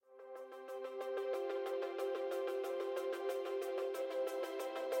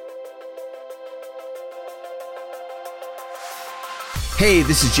Hey,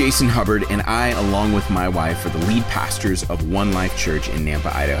 this is Jason Hubbard, and I, along with my wife, are the lead pastors of One Life Church in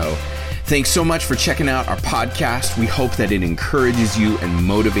Nampa, Idaho. Thanks so much for checking out our podcast. We hope that it encourages you and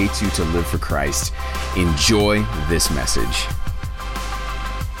motivates you to live for Christ. Enjoy this message.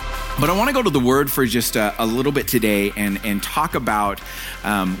 But I want to go to the Word for just a little bit today and talk about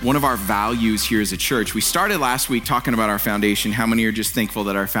one of our values here as a church. We started last week talking about our foundation. How many are just thankful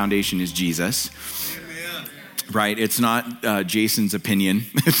that our foundation is Jesus? Right? It's not Jason's opinion.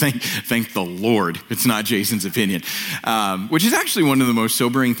 Thank the Lord. It's not Jason's opinion, which is actually one of the most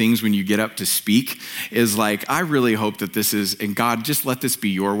sobering things when you get up to speak is like, I really hope that this is, and God, just let this be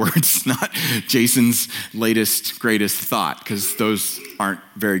your words, not Jason's latest, greatest thought, because those aren't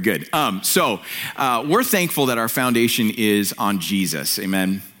very good. So we're thankful that our foundation is on Jesus.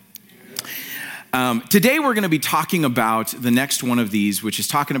 Amen. Today we're going to be talking about the next one of these, which is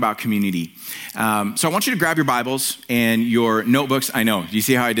talking about community. So I want you to grab your Bibles and your notebooks. I know. Do you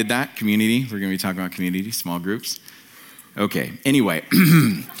see how I did that? Community. We're going to be talking about community, small groups. Okay. Anyway,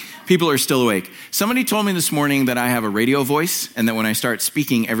 people are still awake. Somebody told me this morning that I have a radio voice and that when I start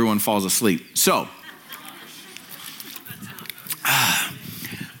speaking, everyone falls asleep. So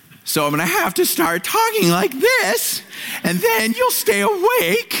I'm going to have to start talking like this, and then you'll stay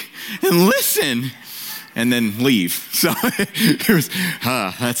awake and listen, and then leave. So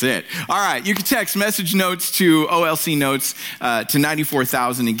that's it. All right, you can text message notes to OLC notes to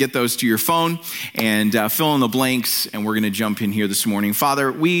 94,000 and get those to your phone and fill in the blanks, and we're going to jump in here this morning.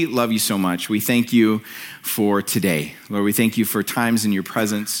 Father, we love you so much. We thank you for today. Lord, we thank you for times in your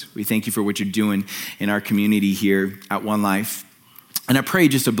presence. We thank you for what you're doing in our community here at One Life. And I pray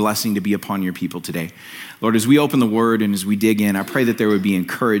just a blessing to be upon your people today. Lord, as we open the word and as we dig in, I pray that there would be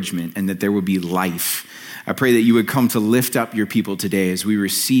encouragement and that there would be life. I pray that you would come to lift up your people today as we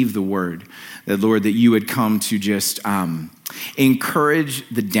receive the word. That, Lord, that you would come to just encourage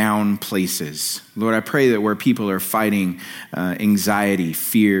the down places. Lord, I pray that where people are fighting anxiety,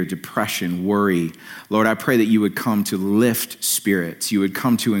 fear, depression, worry, Lord, I pray that you would come to lift spirits. You would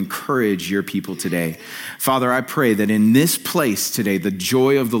come to encourage your people today. Father, I pray that in this place today, the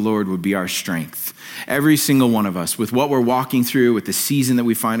joy of the Lord would be our strength. Every single one of us, with what we're walking through, with the season that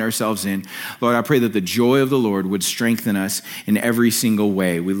we find ourselves in, Lord, I pray that the joy of the Lord would strengthen us in every single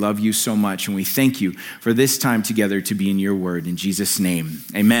way. We love you so much, and we thank you for this time together to be in your word. In Jesus' name,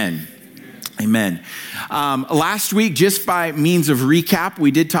 amen. Amen. Last week, just by means of recap, we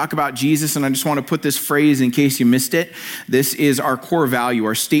did talk about Jesus, and I just want to put this phrase in case you missed it. This is our core value,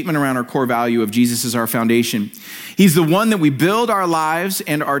 our statement around our core value of Jesus as our foundation. He's the one that we build our lives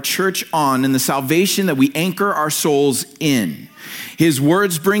and our church on, and the salvation that we anchor our souls in. His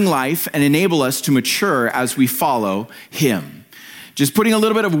words bring life and enable us to mature as we follow him. Just putting a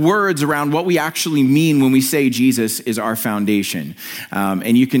little bit of words around what we actually mean when we say Jesus is our foundation.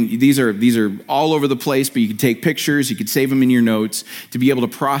 And you can, these are all over the place, but you can take pictures, you can save them in your notes to be able to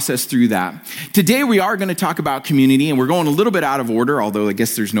process through that. Today we are going to talk about community, and we're going a little bit out of order, although I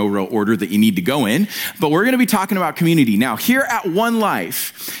guess there's no real order that you need to go in, but we're going to be talking about community. Now, here at One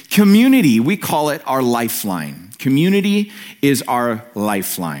Life, community, we call it our lifeline. Community is our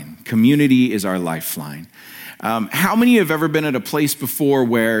lifeline. Community is our lifeline. How many have ever been at a place before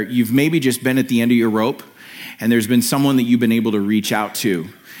where you've maybe just been at the end of your rope and there's been someone that you've been able to reach out to?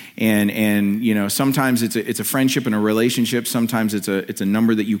 And you know, sometimes it's a friendship and a relationship. Sometimes it's a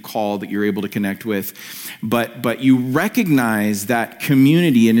number that you call that you're able to connect with. But you recognize that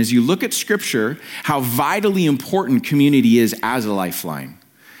community, and as you look at Scripture, how vitally important community is as a lifeline.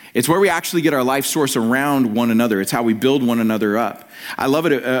 It's where we actually get our life source around one another. It's how we build one another up. I love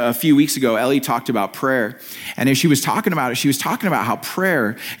it. A few weeks ago, Ellie talked about prayer. And as she was talking about it, she was talking about how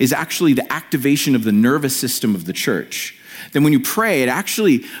prayer is actually the activation of the nervous system of the church. Then when you pray, it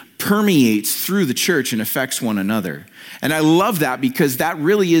actually permeates through the church and affects one another. And I love that because that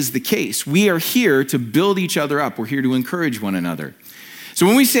really is the case. We are here to build each other up. We're here to encourage one another. So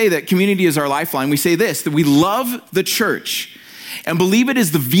when we say that community is our lifeline, we say this, that we love the church and believe it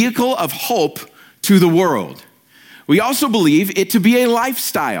is the vehicle of hope to the world. We also believe it to be a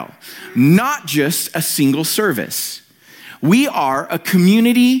lifestyle, not just a single service. We are a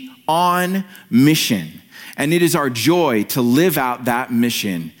community on mission, and it is our joy to live out that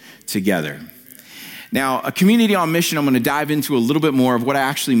mission together. Now, a community on mission, I'm going to dive into a little bit more of what I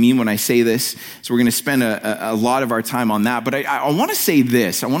actually mean when I say this. So we're going to spend a lot of our time on that. But I want to say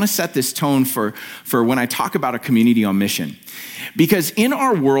this. I want to set this tone for when I talk about a community on mission. Because in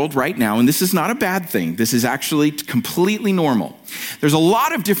our world right now, and this is not a bad thing, this is actually completely normal. There's a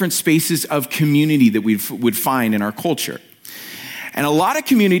lot of different spaces of community that we would find in our culture. And a lot of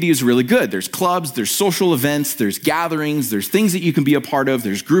community is really good. There's clubs, there's social events, there's gatherings, there's things that you can be a part of,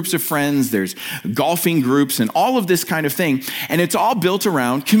 there's groups of friends, there's golfing groups, and all of this kind of thing. And it's all built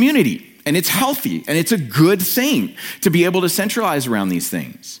around community. And it's healthy, and it's a good thing to be able to centralize around these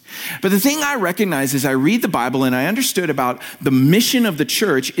things. But the thing I recognize as I read the Bible and I understood about the mission of the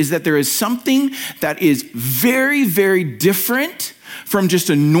church is that there is something that is very, very different from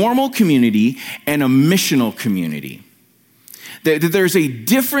just a normal community and a missional community. There's a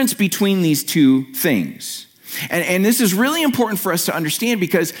difference between these two things. And this is really important for us to understand,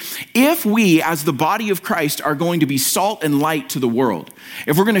 because if we, as the body of Christ, are going to be salt and light to the world,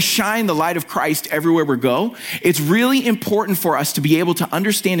 if we're going to shine the light of Christ everywhere we go, it's really important for us to be able to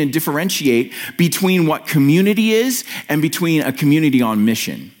understand and differentiate between what community is and between a community on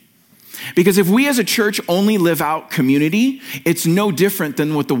mission. Because if we as a church only live out community, it's no different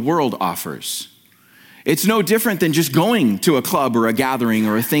than what the world offers. It's no different than just going to a club or a gathering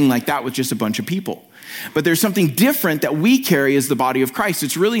or a thing like that with just a bunch of people. But there's something different that we carry as the body of Christ.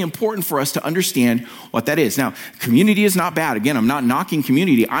 It's really important for us to understand what that is. Now, community is not bad. Again, I'm not knocking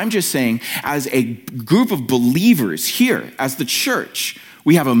community. I'm just saying, as a group of believers here, as the church,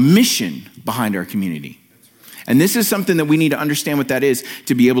 we have a mission behind our community. And this is something that we need to understand what that is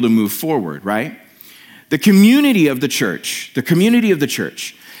to be able to move forward, right? The community of the church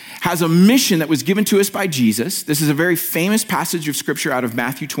has a mission that was given to us by Jesus. This is a very famous passage of scripture out of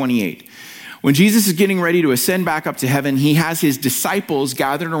Matthew 28. When Jesus is getting ready to ascend back up to heaven, he has his disciples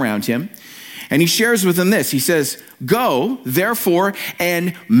gathered around him, and he shares with them this. He says, "Go, therefore,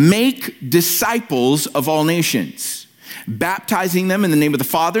 and make disciples of all nations, baptizing them in the name of the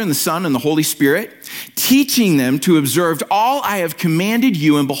Father and the Son and the Holy Spirit, teaching them to observe all I have commanded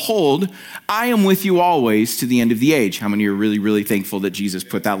you, and behold, I am with you always to the end of the age." How many are really, really thankful that Jesus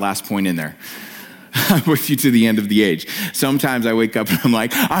put that last point in there? I'm with you to the end of the age. Sometimes I wake up and I'm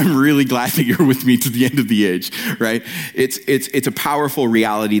like, I'm really glad that you're with me to the end of the age, right? It's a powerful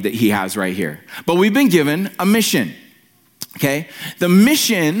reality that he has right here. But we've been given a mission, okay? The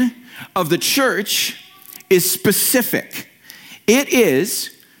mission of the church is specific. It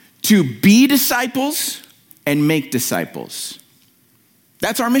is to be disciples and make disciples.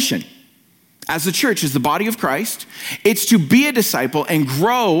 That's our mission. As the church, as the body of Christ, it's to be a disciple and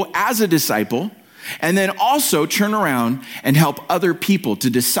grow as a disciple, and then also turn around and help other people, to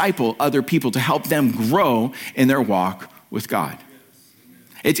disciple other people, to help them grow in their walk with God.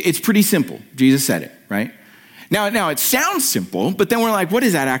 It's pretty simple. Jesus said it, right? Now it sounds simple, but then we're like, what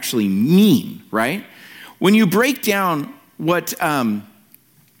does that actually mean, right? When you break down what that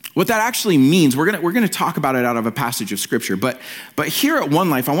actually means, we're gonna talk about it out of a passage of scripture. But here at One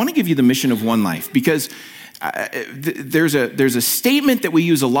Life, I want to give you the mission of One Life, because there's a statement that we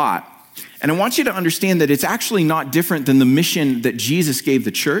use a lot. And I want you to understand that it's actually not different than the mission that Jesus gave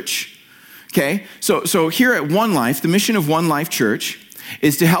the church, okay? So here at One Life, the mission of One Life Church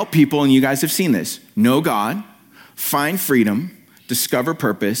is to help people, and you guys have seen this, know God, find freedom, discover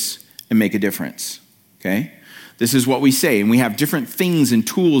purpose, and make a difference, okay? This is what we say, and we have different things and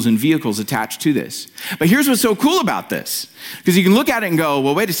tools and vehicles attached to this. But here's what's so cool about this, because you can look at it and go,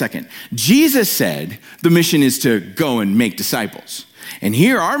 well, wait a second. Jesus said the mission is to go and make disciples. And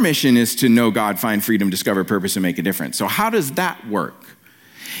here our mission is to know God, find freedom, discover purpose, and make a difference. So how does that work?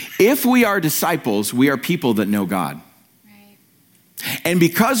 If we are disciples, we are people that know God. Right. And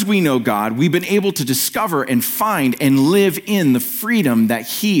because we know God, we've been able to discover and find and live in the freedom that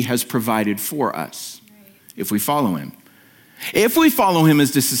he has provided for us, right, if we follow him. If we follow him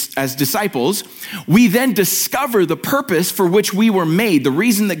as disciples, we then discover the purpose for which we were made, the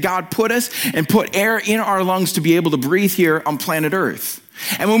reason that God put us and put air in our lungs to be able to breathe here on planet Earth.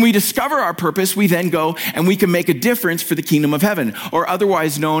 And when we discover our purpose, we then go and we can make a difference for the kingdom of heaven, or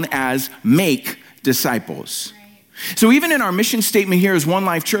otherwise known as make disciples. Right. So even in our mission statement here as One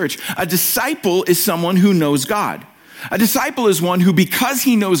Life Church, a disciple is someone who knows God. A disciple is one who, because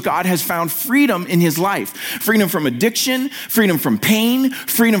he knows God, has found freedom in his life. Freedom from addiction, freedom from pain,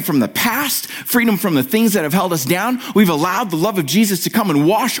 freedom from the past, freedom from the things that have held us down. We've allowed the love of Jesus to come and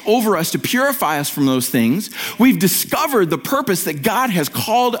wash over us, to purify us from those things. We've discovered the purpose that God has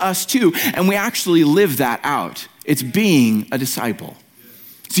called us to, and we actually live that out. It's being a disciple.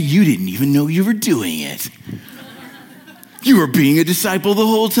 So you didn't even know you were doing it. You were being a disciple the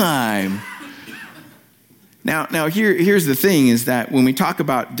whole time. Now here's the thing, is that when we talk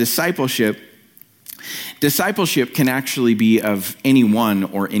about discipleship can actually be of anyone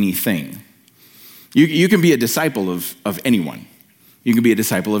or anything. You can be a disciple of anyone. You can be a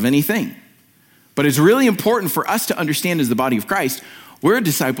disciple of anything. But it's really important for us to understand as the body of Christ, we're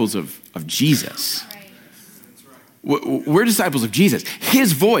disciples of Jesus. We're disciples of Jesus.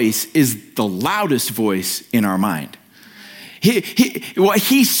 His voice is the loudest voice in our mind. What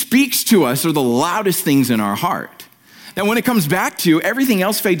he speaks to us are the loudest things in our heart. Now, when it comes back to, everything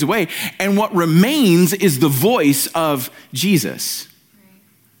else fades away, and what remains is the voice of Jesus.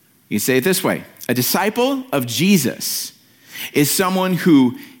 You say it this way: a disciple of Jesus is someone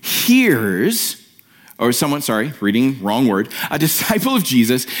who hears, reading wrong word. A disciple of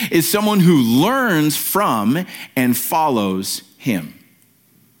Jesus is someone who learns from and follows him.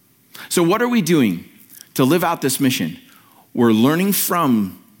 So what are we doing to live out this mission? We're learning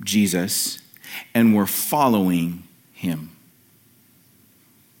from Jesus and we're following him.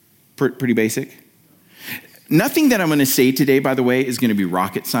 Pretty basic. Nothing that I'm going to say today, by the way, is going to be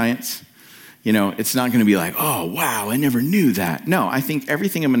rocket science. It's not going to be like, oh, wow, I never knew that. No, I think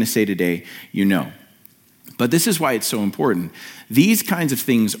everything I'm going to say today, you know. But this is why it's so important. These kinds of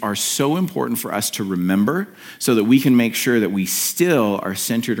things are so important for us to remember so that we can make sure that we still are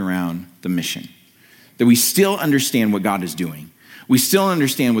centered around the mission, that we still understand what God is doing. We still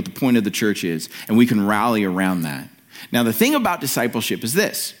understand what the point of the church is, and we can rally around that. Now, the thing about discipleship is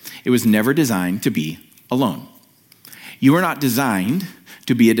this: it was never designed to be alone. You are not designed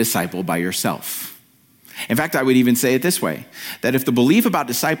to be a disciple by yourself. In fact, I would even say it this way, that if the belief about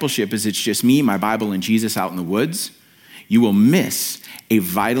discipleship is it's just me, my Bible, and Jesus out in the woods, you will miss a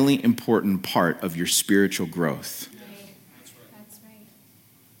vitally important part of your spiritual growth. That's right.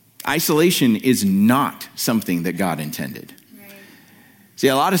 Isolation is not something that God intended. See,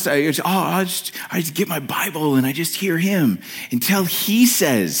 a lot of stuff, I just get my Bible and I just hear him until he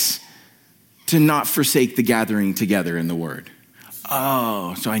says to not forsake the gathering together in the word.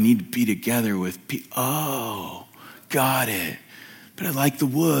 Oh, so I need to be together with people. Oh, got it. But I like the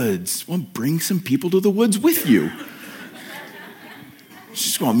woods. Well, bring some people to the woods with you.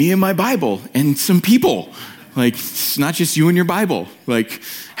 Just want me and my Bible and some people. Like, it's not just you and your Bible. Like,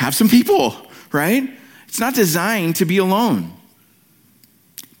 have some people, right? It's not designed to be alone.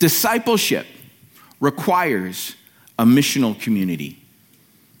 Discipleship requires a missional community.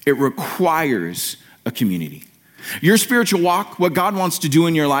 It requires a community. Your spiritual walk, what God wants to do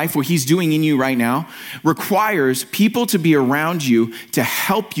in your life, what he's doing in you right now, requires people to be around you to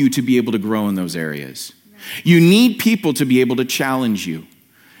help you to be able to grow in those areas. You need people to be able to challenge you.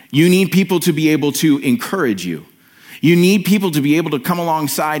 You need people to be able to encourage you. You need people to be able to come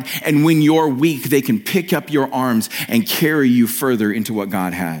alongside, and when you're weak, they can pick up your arms and carry you further into what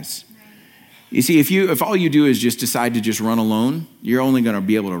God has. You see, if all you do is just decide to just run alone, you're only going to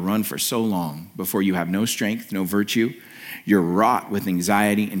be able to run for so long before you have no strength, no virtue. You're wrought with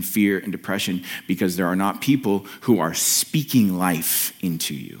anxiety and fear and depression because there are not people who are speaking life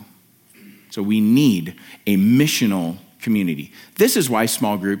into you. So we need a missional community. This is why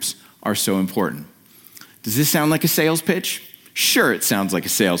small groups are so important. Does this sound like a sales pitch? Sure, it sounds like a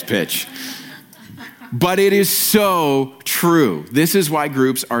sales pitch. But it is so true. This is why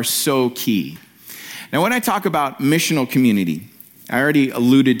groups are so key. Now, when I talk about missional community, I already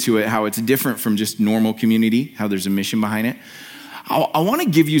alluded to it, how it's different from just normal community, how there's a mission behind it. I want to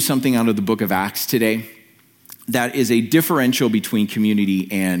give you something out of the book of Acts today that is a differential between community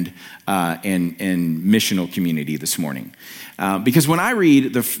and missional community this morning. Because when I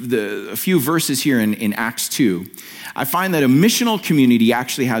read a few verses here in Acts 2, I find that a missional community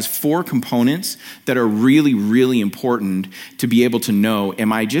actually has 4 components that are really, really important to be able to know,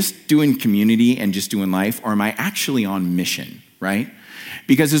 am I just doing community and just doing life, or am I actually on mission, right?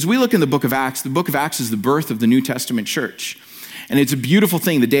 Because as we look in the book of Acts is the birth of the New Testament church. And it's a beautiful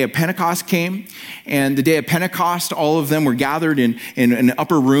thing. The day of Pentecost came, and the day of Pentecost, all of them were gathered in an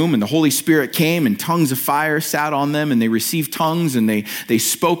upper room, and the Holy Spirit came, and tongues of fire sat on them, and they received tongues, and they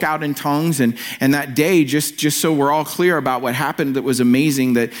spoke out in tongues. And that day, just so we're all clear about what happened, that was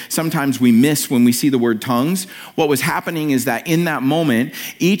amazing that sometimes we miss when we see the word tongues. What was happening is that in that moment,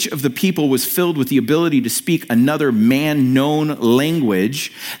 each of the people was filled with the ability to speak another man-known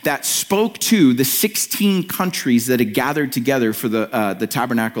language that spoke to the 16 countries that had gathered together for the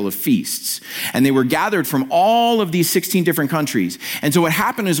tabernacle of feasts. And they were gathered from all of these 16 different countries. And so what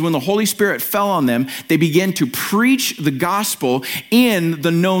happened is when the Holy Spirit fell on them, they began to preach the gospel in the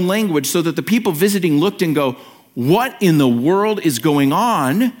known language so that the people visiting looked and go, what in the world is going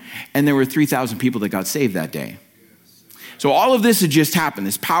on? And there were 3,000 people that got saved that day. So all of this had just happened,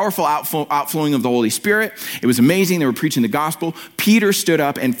 this powerful outflowing of the Holy Spirit. It was amazing. They were preaching the gospel. Peter stood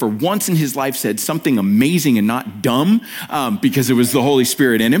up and for once in his life said something amazing and not dumb because it was the Holy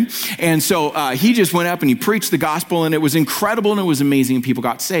Spirit in him. And so he just went up and he preached the gospel, and it was incredible and it was amazing, and people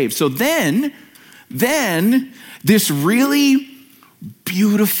got saved. So then this really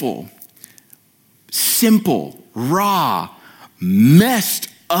beautiful simple, raw, messed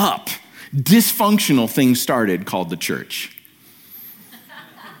up, dysfunctional thing started called the church.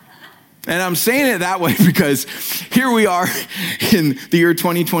 And I'm saying it that way because here we are in the year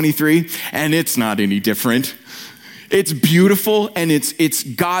 2023, and it's not any different. It's beautiful, and it's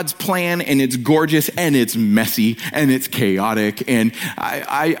God's plan, and it's gorgeous, and it's messy, and it's chaotic. And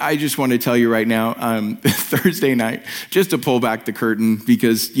I just want to tell you right now, Thursday night, just to pull back the curtain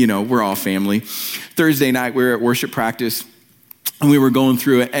because, we're all family. Thursday night, we were at worship practice, and we were going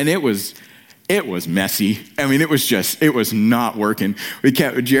through it, and it was messy. I mean, it was not working.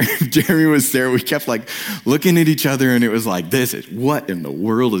 Jeremy was there. We kept looking at each other, and it was like, what in the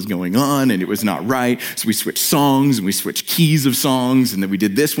world is going on? And it was not right. So we switched songs, and we switched keys of songs, and then we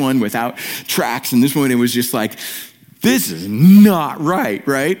did this one without tracks, and this one, it was just like, this is not right?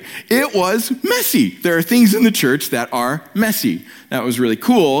 It was messy. There are things in the church that are messy. That was really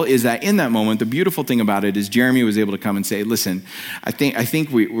cool, is that in that moment, the beautiful thing about it is Jeremy was able to come and say, listen, I think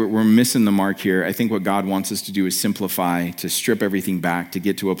we're missing the mark here. I think what God wants us to do is simplify, to strip everything back, to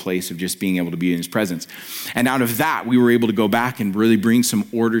get to a place of just being able to be in his presence. And out of that, we were able to go back and really bring some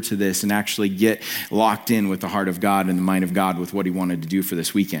order to this and actually get locked in with the heart of God and the mind of God with what he wanted to do for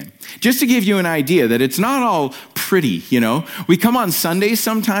this weekend. Just to give you an idea that it's not all pretty, We come on Sundays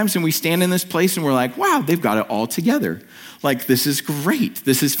sometimes and we stand in this place and we're like, wow, they've got it all together. This is great.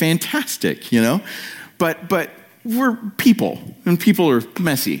 This is fantastic, But we're people, and people are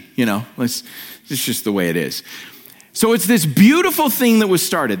messy, It's just the way it is. So it's this beautiful thing that was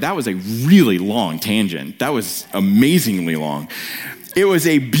started. That was a really long tangent. That was amazingly long. It was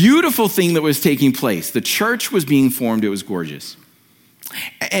a beautiful thing that was taking place. The church was being formed. It was gorgeous.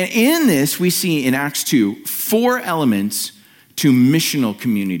 And in this, we see in Acts 2, 4 elements to missional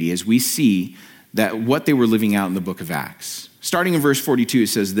community as we see that what they were living out in the book of Acts. Starting in verse 42, it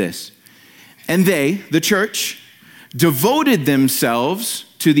says this, and they, the church, devoted themselves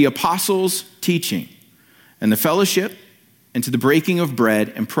to the apostles' teaching and the fellowship and to the breaking of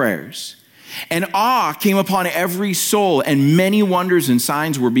bread and prayers. And awe came upon every soul, and many wonders and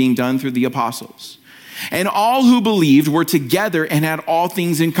signs were being done through the apostles. And all who believed were together and had all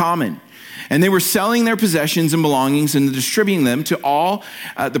things in common. And they were selling their possessions and belongings and distributing them to all,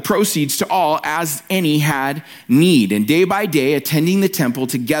 the proceeds to all as any had need. And day by day, attending the temple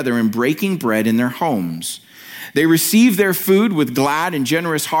together and breaking bread in their homes. They received their food with glad and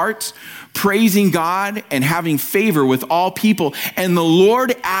generous hearts, praising God and having favor with all people. And the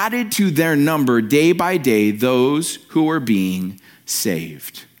Lord added to their number day by day those who were being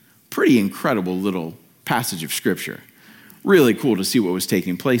saved. Pretty incredible little passage of scripture. Really cool to see what was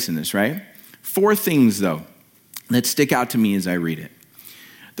taking place in this, right? 4 things, though, that stick out to me as I read it.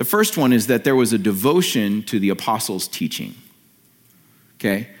 The first one is that there was a devotion to the apostles' teaching.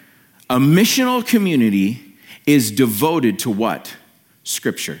 Okay? A missional community is devoted to what?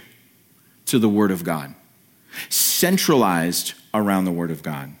 Scripture. To the Word of God. Centralized around the Word of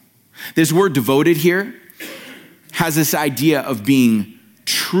God. This word devoted here has this idea of being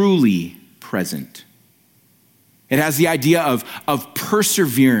truly present. It has the idea of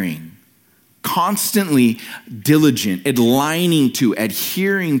persevering, constantly diligent, aligning to,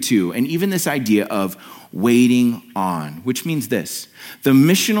 adhering to, and even this idea of waiting on, which means this. The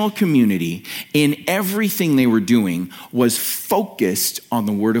missional community, in everything they were doing, was focused on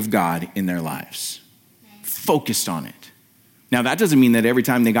the Word of God in their lives. Focused on it. Now, that doesn't mean that every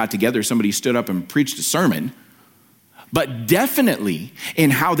time they got together, somebody stood up and preached a sermon. But definitely in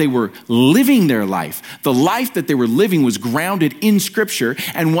how they were living their life. The life that they were living was grounded in Scripture,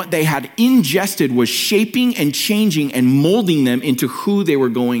 and what they had ingested was shaping and changing and molding them into who they were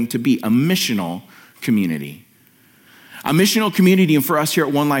going to be, a missional community. A missional community, and for us here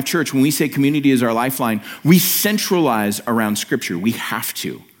at One Life Church, when we say community is our lifeline, we centralize around Scripture. We have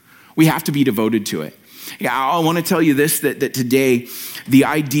to. We have to be devoted to it. Yeah, I want to tell you this, that today, the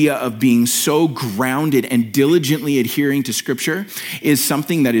idea of being so grounded and diligently adhering to Scripture is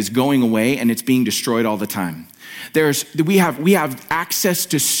something that is going away, and it's being destroyed all the time. We have access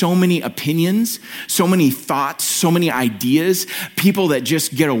to so many opinions, so many thoughts, so many ideas, people that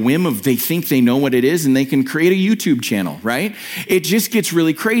just get a whim of they think they know what it is and they can create a YouTube channel, right? It just gets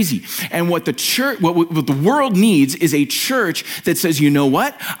really crazy. And what the church, what the world needs is a church that says, you know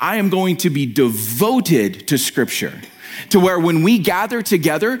what? I am going to be devoted to Scripture. To where when we gather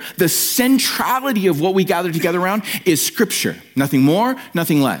together, the centrality of what we gather together around is Scripture. Nothing more,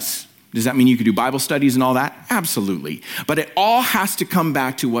 nothing less. Does that mean you could do Bible studies and all that? Absolutely. But it all has to come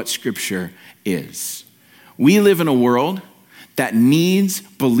back to what Scripture is. We live in a world that needs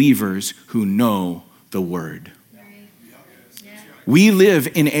believers who know the Word. We live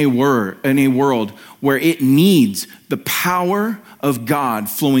in a world where it needs the power of God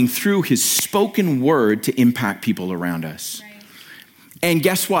flowing through his spoken word to impact people around us. Right. And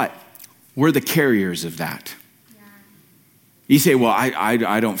guess what? We're the carriers of that. Yeah. You say, well,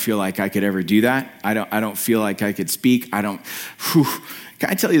 I don't feel like I could ever do that. I don't feel like I could speak. Can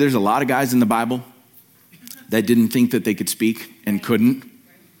I tell you, there's a lot of guys in the Bible that didn't think that they could speak and couldn't.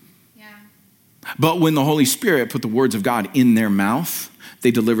 Yeah. But when the Holy Spirit put the words of God in their mouth, they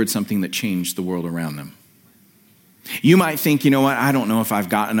delivered something that changed the world around them. You might think, you know what, I don't know if I've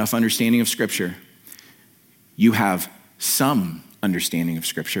got enough understanding of Scripture. You have some understanding of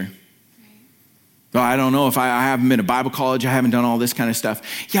Scripture. Well, I don't know if I haven't been to Bible college, I haven't done all this kind of stuff.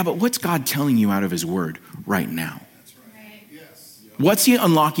 Yeah, but what's God telling you out of his word right now? That's right. Yes. What's he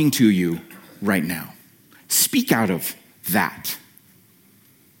unlocking to you right now? Speak out of that.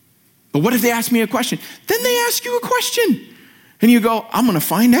 But what if they ask me a question? Then they ask you a question. And you go, I'm going to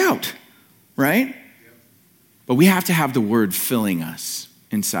find out, right? Yep. But we have to have the word filling us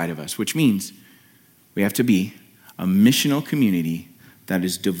inside of us, which means we have to be a missional community that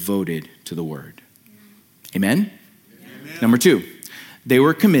is devoted to the word. Amen? Amen? Number 2, they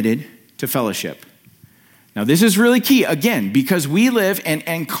were committed to fellowship. Now, this is really key, again, because we live, and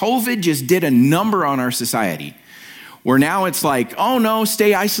COVID just did a number on our society, where now it's like, oh no,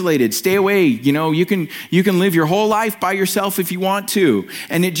 stay isolated, stay away. You know, you can live your whole life by yourself if you want to.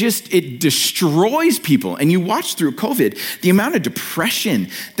 And it destroys people. And you watch through COVID, the amount of depression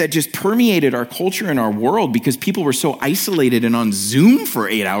that just permeated our culture and our world because people were so isolated and on Zoom for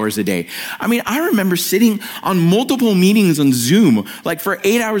 8 hours a day. I mean, I remember sitting on multiple meetings on Zoom, like for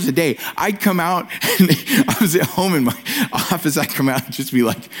 8 hours a day. I'd come out, and I was at home in my office, I'd come out and just be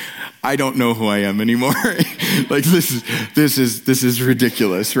like, I don't know who I am anymore. Like this is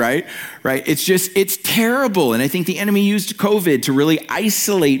ridiculous, right? Right? It's terrible. And I think the enemy used COVID to really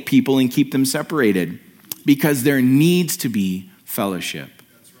isolate people and keep them separated because there needs to be fellowship.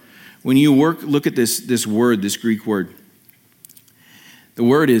 That's right. When you look at this word, this Greek word, the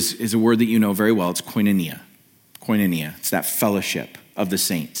word is a word that you know very well. It's koinonia. Koinonia. It's that fellowship of the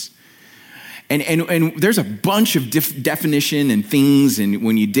saints. And there's a bunch of definition and things, and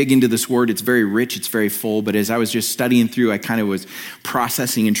when you dig into this word, it's very rich, it's very full, but as I was just studying through, I kind of was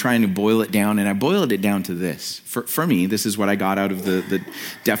processing and trying to boil it down, and I boiled it down to this. For me, this is what I got out of the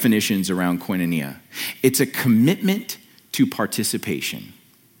definitions around koinonia. It's a commitment to participation.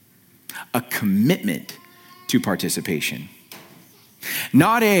 A commitment to participation.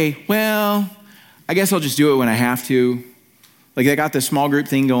 Not well, I guess I'll just do it when I have to. Like I got this small group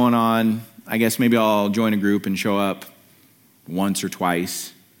thing going on. I guess maybe I'll join a group and show up once or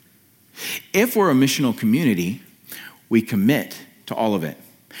twice. If we're a missional community, we commit to all of it.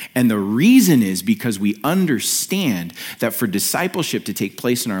 And the reason is because we understand that for discipleship to take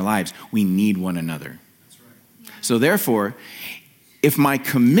place in our lives, we need one another. That's right. So therefore, if my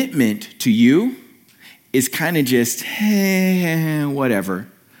commitment to you is kind of just, whatever,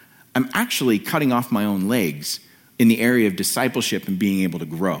 I'm actually cutting off my own legs in the area of discipleship and being able to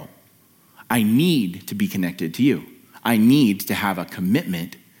grow. I need to be connected to you. I need to have a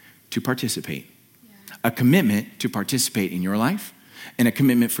commitment to participate. Yeah. A commitment to participate in your life and a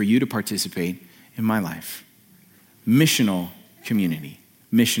commitment for you to participate in my life. Missional community.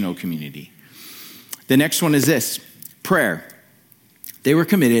 Missional community. The next one is this, prayer. They were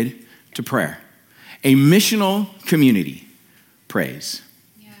committed to prayer. A missional community prays.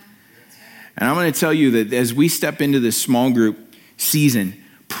 Yeah. And I'm going to tell you that as we step into this small group season,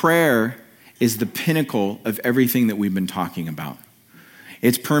 prayer is the pinnacle of everything that we've been talking about.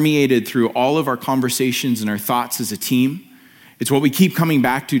 It's permeated through all of our conversations and our thoughts as a team. It's what we keep coming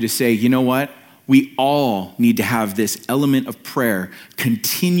back to say, you know what? We all need to have this element of prayer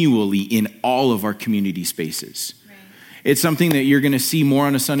continually in all of our community spaces. Right. It's something that you're going to see more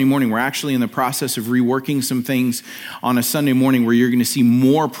on a Sunday morning. We're actually in the process of reworking some things on a Sunday morning where you're going to see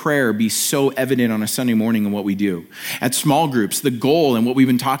more prayer be so evident on a Sunday morning in what we do. At small groups, the goal and what we've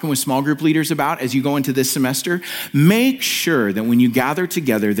been talking with small group leaders about as you go into this semester, make sure that when you gather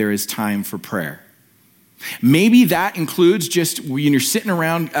together, there is time for prayer. Maybe that includes just when you're sitting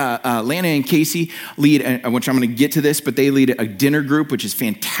around, Lana and Casey lead, which I'm going to get to this, but they lead a dinner group, which is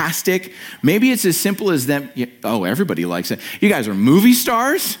fantastic. Maybe it's as simple as them. Oh, everybody likes it. You guys are movie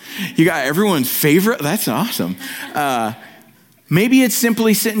stars. You got everyone's favorite. That's awesome. Maybe it's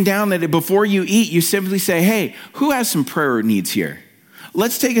simply sitting down that before you eat, you simply say, hey, who has some prayer needs here?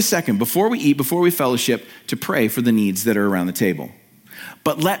 Let's take a second before we eat, before we fellowship, to pray for the needs that are around the table.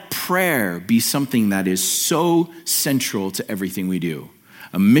 But let prayer be something that is so central to everything we do.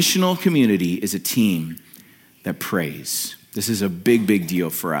 A missional community is a team that prays. This is a big, big deal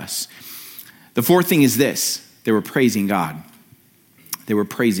for us. The fourth thing is this. They were praising God. They were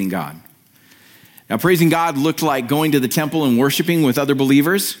praising God. Now, praising God looked like going to the temple and worshiping with other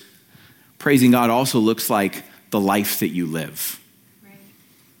believers. Praising God also looks like the life that you live. Right.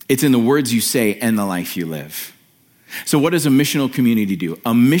 It's in the words you say and the life you live. So what does a missional community do?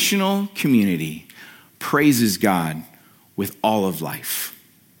 A missional community praises God with all of life,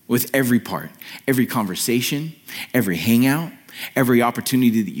 with every part, every conversation, every hangout, every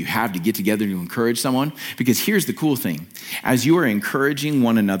opportunity that you have to get together to encourage someone. Because here's the cool thing. As you are encouraging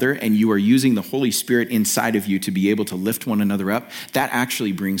one another and you are using the Holy Spirit inside of you to be able to lift one another up, that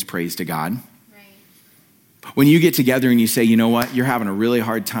actually brings praise to God. When you get together and you say, you know what, you're having a really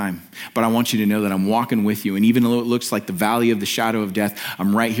hard time, but I want you to know that I'm walking with you. And even though it looks like the valley of the shadow of death,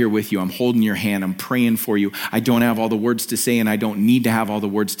 I'm right here with you. I'm holding your hand. I'm praying for you. I don't have all the words to say, and I don't need to have all the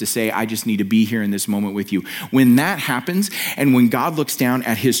words to say. I just need to be here in this moment with you. When that happens, and when God looks down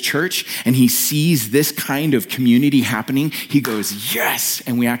at his church and he sees this kind of community happening, he goes, yes,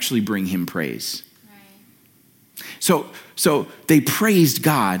 and we actually bring him praise. Right. So they praised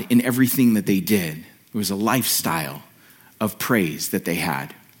God in everything that they did. It was a lifestyle of praise that they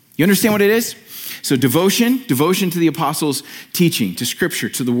had. You understand what it is? So devotion to the apostles' teaching, to scripture,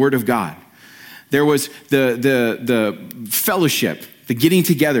 to the word of God. There was the fellowship, the getting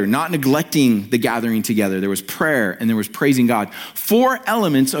together, not neglecting the gathering together. There was prayer and there was praising God. 4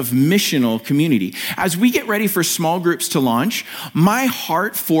 elements of missional community. As we get ready for small groups to launch, my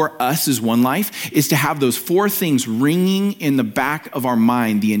heart for us as One Life is to have those 4 things ringing in the back of our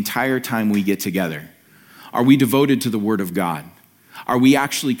mind the entire time we get together. Are we devoted to the word of God? Are we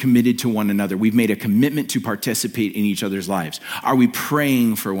actually committed to one another? We've made a commitment to participate in each other's lives. Are we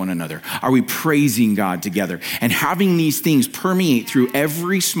praying for one another? Are we praising God together? And having these things permeate through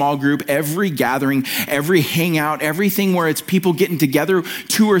every small group, every gathering, every hangout, everything where it's people getting together,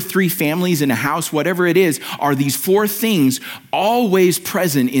 2 or 3 families in a house, whatever it is, are these 4 things always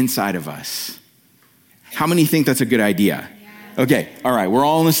present inside of us? How many think that's a good idea? Okay, all right, we're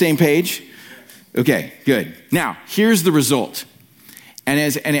all on the same page? Okay, good. Now, here's the result.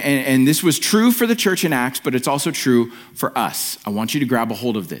 And this was true for the church in Acts, but it's also true for us. I want you to grab a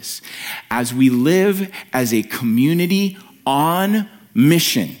hold of this. As we live as a community on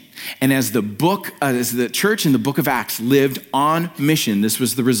mission, and as the church in the book of Acts lived on mission, this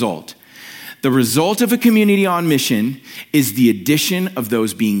was the result. The result of a community on mission is the addition of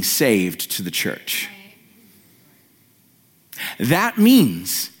those being saved to the church. That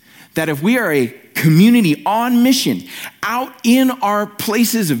means that if we are a community on mission, out in our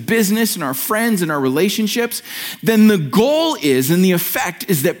places of business and our friends and our relationships, then the goal is, and the effect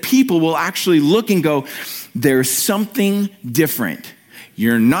is that people will actually look and go, there's something different.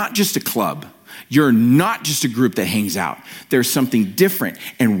 You're not just a club. You're not just a group that hangs out. There's something different.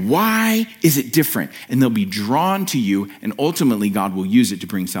 And why is it different? And they'll be drawn to you, and ultimately God will use it to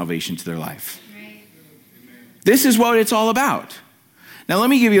bring salvation to their life. Right. This is what it's all about. Now, let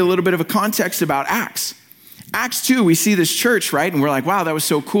me give you a little bit of a context about Acts. Acts 2, we see this church, right? And we're like, wow, that was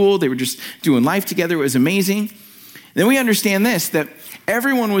so cool. They were just doing life together. It was amazing. And then we understand this, that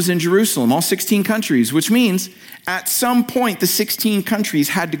everyone was in Jerusalem, all 16 countries, which means at some point, the 16 countries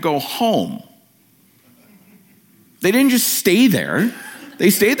had to go home. They didn't just stay there.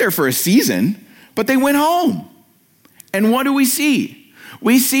 They stayed there for a season, but they went home. And what do we see?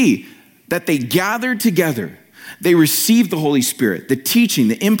 We see that they gathered together. They received the Holy Spirit, the teaching,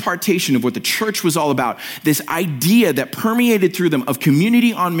 the impartation of what the church was all about, this idea that permeated through them of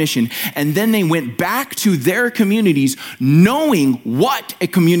community on mission, and then they went back to their communities knowing what a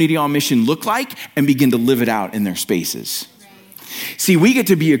community on mission looked like and begin to live it out in their spaces. See, we get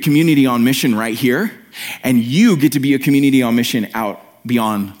to be a community on mission right here, and you get to be a community on mission out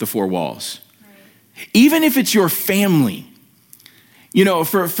beyond the 4 walls. Even if it's your family. You know,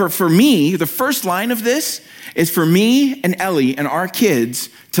 for me, the first line of this is for me and Ellie and our kids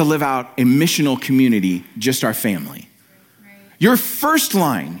to live out a missional community, just our family. Right. Your first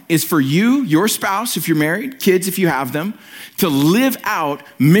line is for you, your spouse, if you're married, kids, if you have them, to live out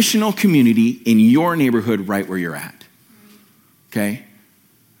missional community in your neighborhood right where you're at. Okay?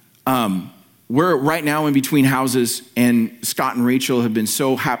 We're right now in between houses, and Scott and Rachel have been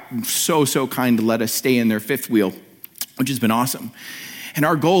so kind to let us stay in their 5th wheel, which has been awesome. And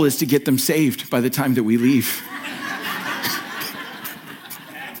our goal is to get them saved by the time that we leave.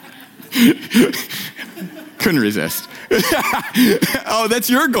 Couldn't resist. Oh, that's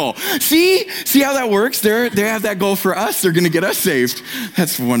your goal. See how that works? They have that goal for us. They're going to get us saved.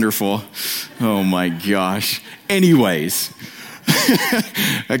 That's wonderful. Oh my gosh. Anyways,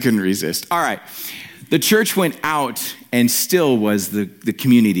 I couldn't resist. All right. The church went out and still was the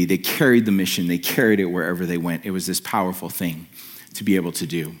community. They carried the mission. They carried it wherever they went. It was this powerful thing to be able to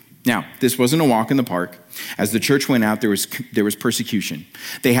do. Now, this wasn't a walk in the park. As the church went out, there was persecution.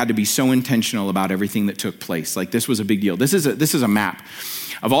 They had to be so intentional about everything that took place. Like, this was a big deal. This is a map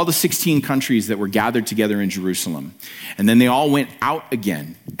of all the 16 countries that were gathered together in Jerusalem. And then they all went out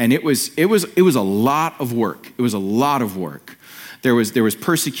again. And it was a lot of work. It was a lot of work. There was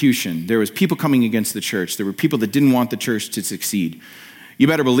persecution. There was people coming against the church. There were people that didn't want the church to succeed. You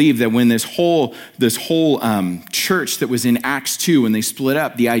better believe that when this whole church that was in Acts 2, when they split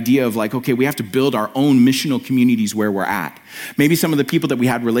up, the idea of like, okay, we have to build our own missional communities where we're at. Maybe some of the people that we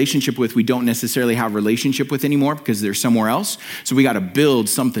had relationship with, we don't necessarily have relationship with anymore because they're somewhere else. So we got to build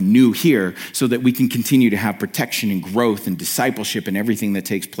something new here so that we can continue to have protection and growth and discipleship and everything that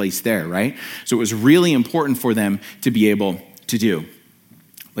takes place there, right? So it was really important for them to be able to do.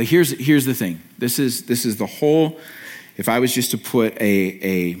 But here's the thing. This is the whole. If I was just to put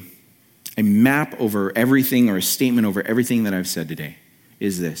a map over everything or a statement over everything that I've said today,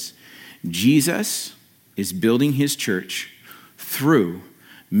 is this: Jesus is building his church through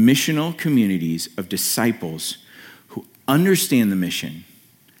missional communities of disciples who understand the mission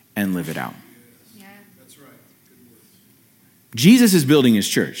and live it out. Yeah. That's right. Good word. Jesus is building his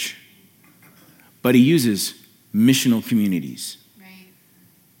church, but he uses missional communities. Right.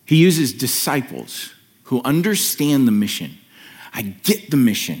 He uses disciples who understand the mission. I get the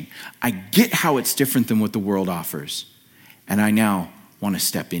mission. I get how it's different than what the world offers. And I now want to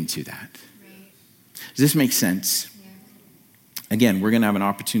step into that. Right. Does this make sense? Yeah. Again, we're going to have an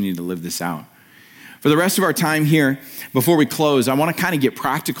opportunity to live this out. For the rest of our time here, before we close, I want to kind of get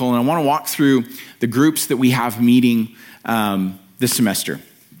practical, and I want to walk through the groups that we have meeting this semester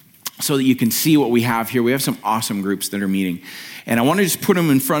so that you can see what we have here. We have some awesome groups that are meeting. And I want to just put them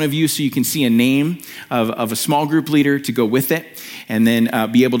in front of you so you can see a name of a small group leader to go with it, and then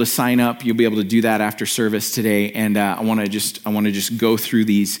be able to sign up. You'll be able to do that after service today. And I want to just go through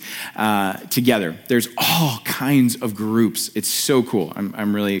these together. There's all kinds of groups. It's so cool.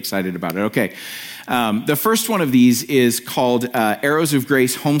 I'm really excited about it. Okay. The first one of these is called Arrows of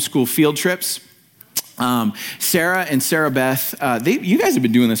Grace Homeschool Field Trips. Sarah and Sarah Beth, you guys have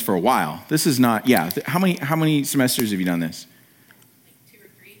been doing this for a while. This is not, how many semesters have you done this?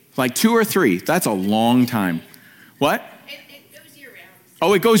 Like 2 or 3. That's a long time. What? It goes year round.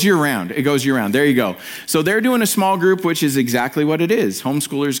 Oh, it goes year round. It goes year round. There you go. So they're doing a small group, which is exactly what it is.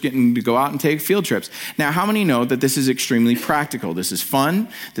 Homeschoolers getting to go out and take field trips. Now, how many know that this is extremely practical? This is fun.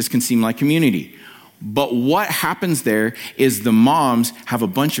 This can seem like community. But what happens there is the moms have a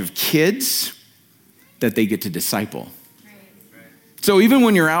bunch of kids that they get to disciple. Right. So even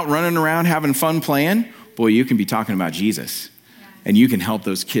when you're out running around having fun playing, boy, you can be talking about Jesus. And you can help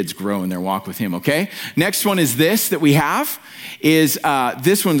those kids grow in their walk with him, okay? Next one is this that we have.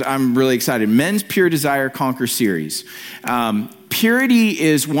 This one's, I'm really excited. Men's Pure Desire Conquer series. Purity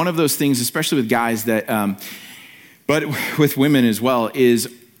is one of those things, especially with guys that, but with women as well,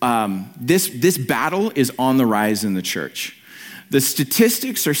 is this battle is on the rise in the church. The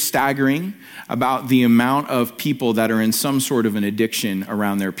statistics are staggering about the amount of people that are in some sort of an addiction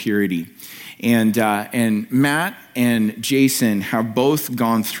around their purity. And Matt and Jason have both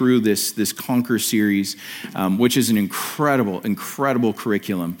gone through this Conquer series, which is an incredible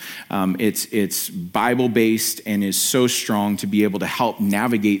curriculum. It's Bible-based and is so strong to be able to help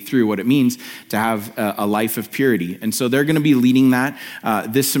navigate through what it means to have a life of purity. And so they're going to be leading that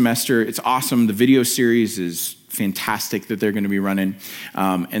this semester. It's awesome. The video series is fantastic that they're going to be running.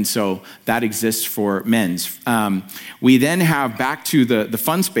 And so that exists for men's. We then have back to the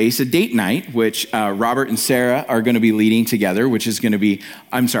fun space, a date night, which Robert and Sarah are going to be leading together, which is going to be,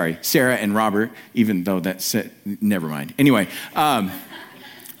 Sarah and Robert, even though that's, never mind. Anyway,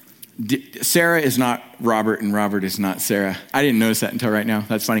 Sarah is not Robert and Robert is not Sarah. I didn't notice that until right now.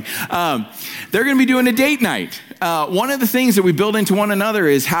 That's funny. They're going to be doing a date night. One of the things that we build into one another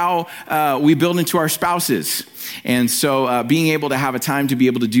is how we build into our spouses. And so being able to have a time to be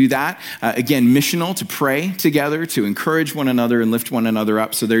able to do that, again, missional, to pray together, to encourage one another and lift one another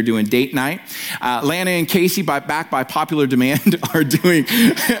up. So they're doing date night. Lana and Casey, back by popular demand, are doing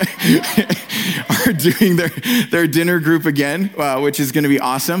their dinner group again, which is going to be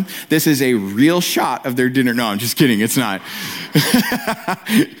awesome. This is a real shot of their dinner. No, I'm just kidding. It's not.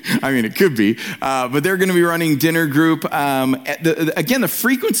 I mean, it could be. But they're going to be running dinner group. Again, the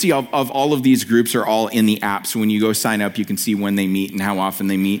frequency of all of these groups are all in the app. So when you go sign up, you can see when they meet and how often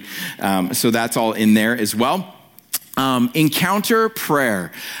they meet. So that's all in there as well. Encounter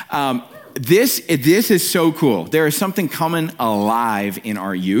prayer. This is so cool. There is something coming alive in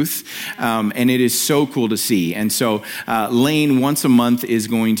our youth, and it is so cool to see. And so Lane, once a month, is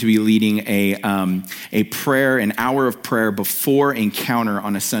going to be leading a prayer, an hour of prayer before encounter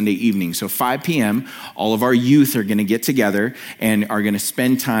on a Sunday evening. So 5 p.m., all of our youth are going to get together and are going to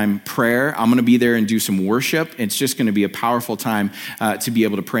spend time prayer. I'm going to be there and do some worship. It's just going to be a powerful time to be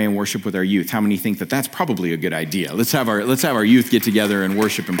able to pray and worship with our youth. How many think that that's probably a good idea? Let's have our youth get together and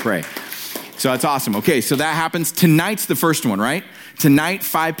worship and pray. So that's awesome. Okay, so that happens. Tonight's the first one, right? Tonight,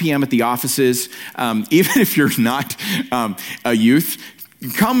 5 p.m. at the offices. Even if you're not a youth,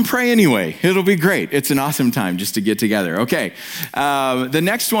 come pray anyway. It'll be great. It's an awesome time just to get together. Okay, the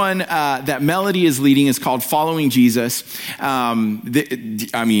next one that Melody is leading is called Following Jesus. Hey,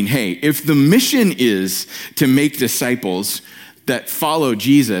 if the mission is to make disciples that follow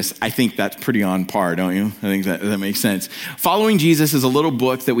Jesus, I think that's pretty on par, don't you? I think that makes sense. Following Jesus is a little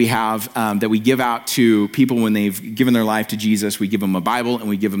book that we have that we give out to people when they've given their life to Jesus. We give them a Bible and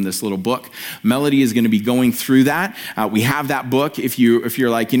we give them this little book. Melody is going to be going through that. We have that book. If you're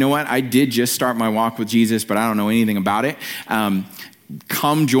like, you know what, I did just start my walk with Jesus, but I don't know anything about it.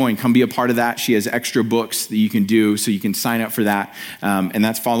 Come be a part of that. She has extra books that you can do, so you can sign up for that. And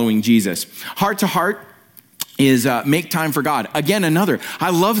that's Following Jesus. Heart to Heart is Make Time for God. Again, I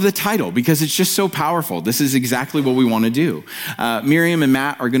love the title because it's just so powerful. This is exactly what we want to do. Miriam and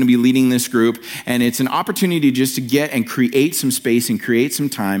Matt are going to be leading this group, and it's an opportunity just to get and create some space and create some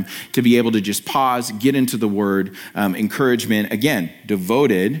time to be able to just pause, get into the Word, encouragement, again,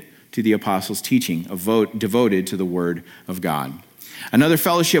 devoted to the apostles' teaching, devoted to the Word of God. Another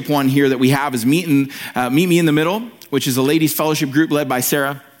fellowship one here that we have is Meet Me in the Middle, which is a ladies' fellowship group led by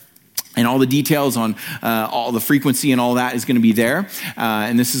Sarah. And all the details on all the frequency and all that is going to be there.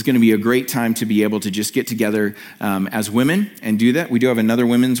 And this is going to be a great time to be able to just get together as women and do that. We do have another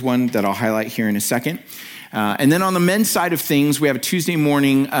women's one that I'll highlight here in a second. And then on the men's side of things, we have a Tuesday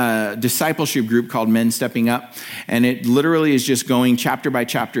morning discipleship group called Men Stepping Up. And it literally is just going chapter by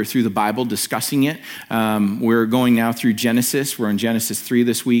chapter through the Bible, discussing it. We're going now through Genesis. We're in Genesis 3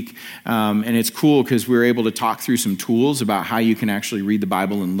 this week. And it's cool because we're able to talk through some tools about how you can actually read the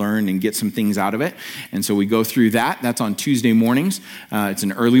Bible and learn and get some things out of it. And so we go through that. That's on Tuesday mornings. It's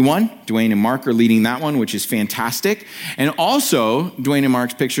an early one. Dwayne and Mark are leading that one, which is fantastic. And also, Dwayne and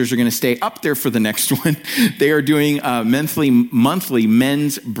Mark's pictures are going to stay up there for the next one. They are doing a monthly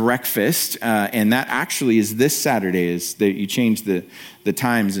men's breakfast, and that actually is this Saturday. You changed the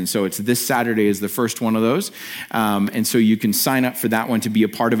times, and so it's this Saturday is the first one of those. And so you can sign up for that one to be a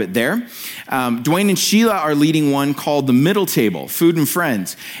part of it there. Dwayne and Sheila are leading one called The Middle Table, Food and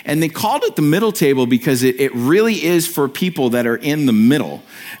Friends. And they called it The Middle Table because it really is for people that are in the middle.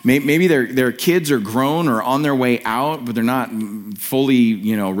 Maybe their kids are grown or on their way out, but they're not fully,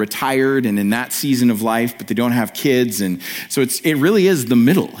 retired and in that season of life, but they don't have kids. And so it really is the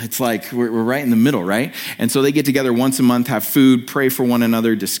middle. It's like we're right in the middle, right? And so they get together once a month, have food, pray for one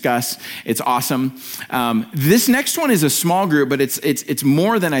another, discuss. It's awesome. This next one is a small group, but it's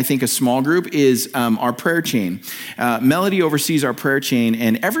more than I think a small group is our prayer chain. Melody oversees our prayer chain,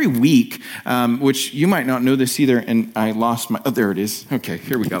 and every week, which you might not know this either, and I lost there it is. Okay,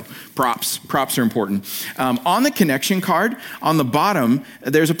 here we go. Props are important. On the connection card, on the bottom,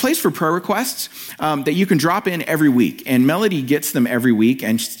 there's a place for prayer requests that you can drop in every week, and Melody gets them every week,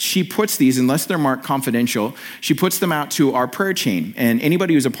 and she puts these, unless they're marked confidential, she puts them out to our prayer chain, and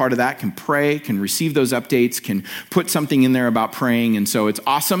anybody who's a part of that can pray, can receive those updates, can put something in there about praying, and so it's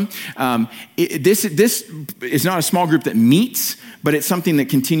awesome. This is not a small group that meets, but it's something that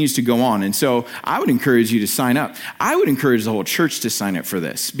continues to go on, and so I would encourage you to sign up. I would encourage the whole church to sign up for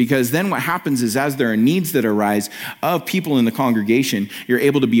this, because then what happens is as there are needs that arise of people in the congregation, you're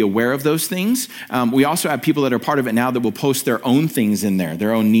able to be aware of those things. We also have people that are part of it now that will post their own things in there,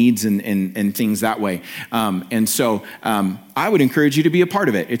 their own needs and things that way. And so I would encourage you to be a part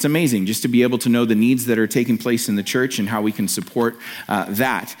of it. It's amazing just to be able to know the needs that are taking place in the church and how we can support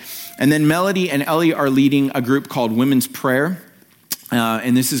that. And then Melody and Ellie are leading a group called Women's Prayer.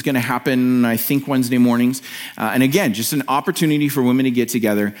 And this is going to happen, I think, Wednesday mornings. And again, just an opportunity for women to get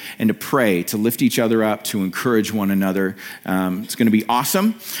together and to pray, to lift each other up, to encourage one another. It's going to be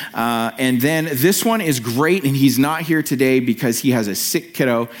awesome. And then this one is great, and he's not here today because he has a sick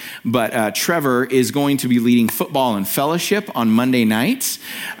kiddo. But Trevor is going to be leading football and fellowship on Monday nights.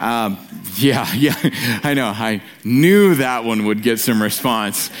 Yeah, I know. I knew that one would get some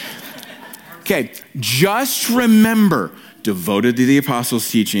response. Okay, just remember, devoted to the apostles'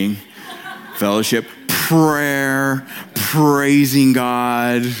 teaching, fellowship, prayer, praising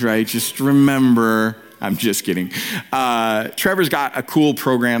God, right? Just remember, I'm just kidding. Trevor's got a cool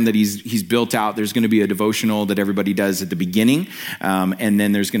program that he's built out. There's going to be a devotional that everybody does at the beginning, and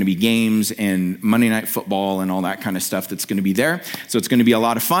then there's going to be games and Monday Night Football and all that kind of stuff that's going to be there. So it's going to be a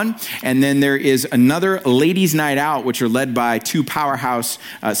lot of fun. And then there is another ladies' night out, which are led by two powerhouse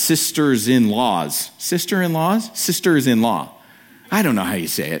sisters-in-law. I don't know how you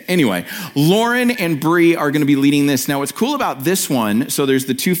say it. Anyway, Lauren and Bree are going to be leading this. Now, what's cool about this one, so there's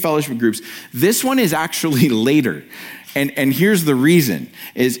the two fellowship groups. This one is actually later. And here's the reason,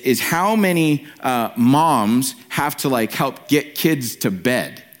 is how many moms have to help get kids to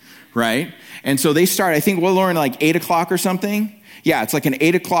bed, right? And so they start, I think, Lauren, 8 o'clock or something? Yeah, it's an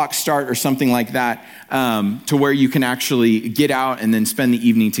 8 o'clock start or something like that, to where you can actually get out and then spend the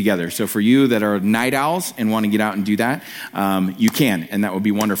evening together. So for you that are night owls and want to get out and do that, you can, and that would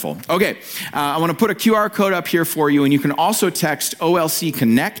be wonderful. Okay, I want to put a QR code up here for you, and you can also text OLC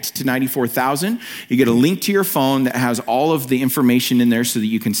Connect to 94,000. You get a link to your phone that has all of the information in there so that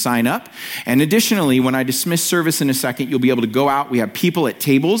you can sign up. And additionally, when I dismiss service in a second, you'll be able to go out. We have people at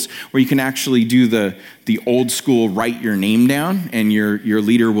tables where you can actually do the old school write your name down, and your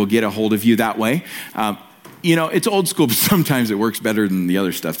leader will get a hold of you that way. It's old school, but sometimes it works better than the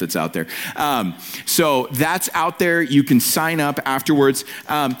other stuff that's out there. So that's out there. You can sign up afterwards.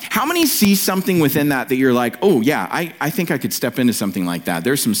 How many see something within that you're like, oh yeah, I think I could step into something like that?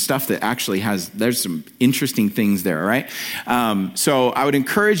 There's some stuff that actually there's some interesting things there, all right? So I would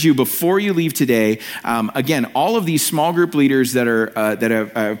encourage you before you leave today, again, all of these small group leaders that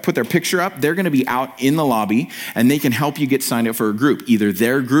have put their picture up, they're going to be out in the lobby, and they can help you get signed up for a group, either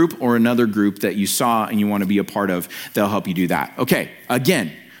their group or another group that you saw and you want to be a part of. They'll help you do that. Okay, again,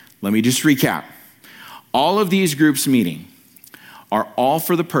 let me just recap. All of these groups meeting are all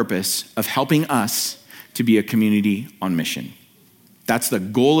for the purpose of helping us to be a community on mission. That's the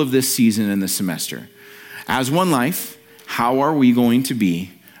goal of this season and this semester. As One Life, how are we going to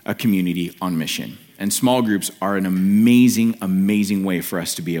be a community on mission? And small groups are an amazing, amazing way for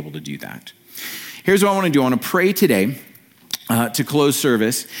us to be able to do that. Here's what I want to do. I want to pray today to close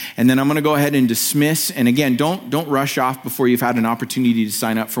service, and then I'm going to go ahead and dismiss. And again, don't rush off before you've had an opportunity to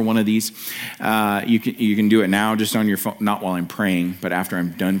sign up for one of these. You can do it now, just on your phone, not while I'm praying, but after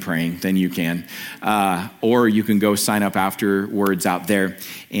I'm done praying, then you can. Or you can go sign up afterwards out there,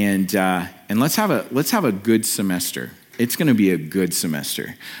 and let's have a good semester. It's going to be a good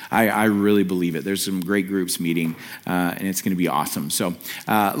semester. I really believe it. There's some great groups meeting, and it's going to be awesome. So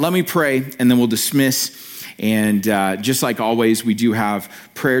let me pray, and then we'll dismiss. And just like always, we do have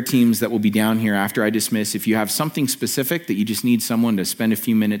prayer teams that will be down here after I dismiss. If you have something specific that you just need someone to spend a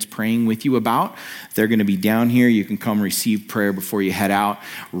few minutes praying with you about, they're going to be down here. You can come receive prayer before you head out.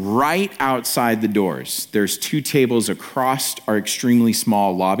 Right outside the doors, there's 2 tables across our extremely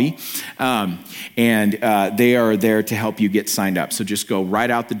small lobby, and they are there to help you get signed up. So just go right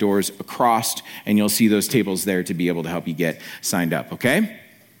out the doors across, and you'll see those tables there to be able to help you get signed up, okay?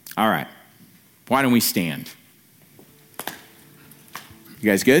 All right. Why don't we stand? You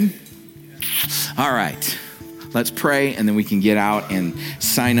guys good? All right. Let's pray, and then we can get out and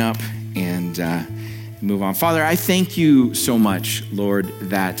sign up and move on. Father, I thank you so much, Lord,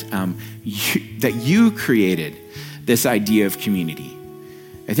 that you created this idea of community.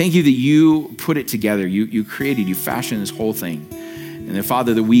 I thank you that you put it together. You fashioned this whole thing. And then,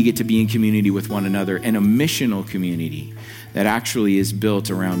 Father, that we get to be in community with one another, and a missional community that actually is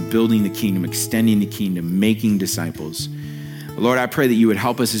built around building the kingdom, extending the kingdom, making disciples. Lord, I pray that you would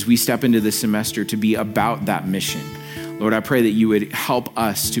help us as we step into this semester to be about that mission. Lord, I pray that you would help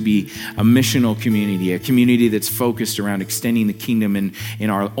us to be a missional community, a community that's focused around extending the kingdom in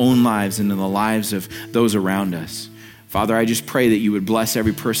our own lives and in the lives of those around us. Father, I just pray that you would bless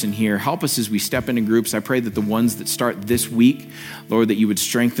every person here. Help us as we step into groups. I pray that the ones that start this week, Lord, that you would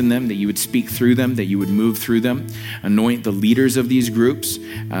strengthen them, that you would speak through them, that you would move through them. Anoint the leaders of these groups.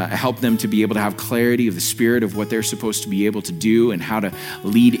 Help them to be able to have clarity of the Spirit of what they're supposed to be able to do and how to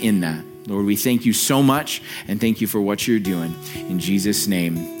lead in that. Lord, we thank you so much, and thank you for what you're doing. In Jesus'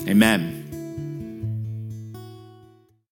 name, amen.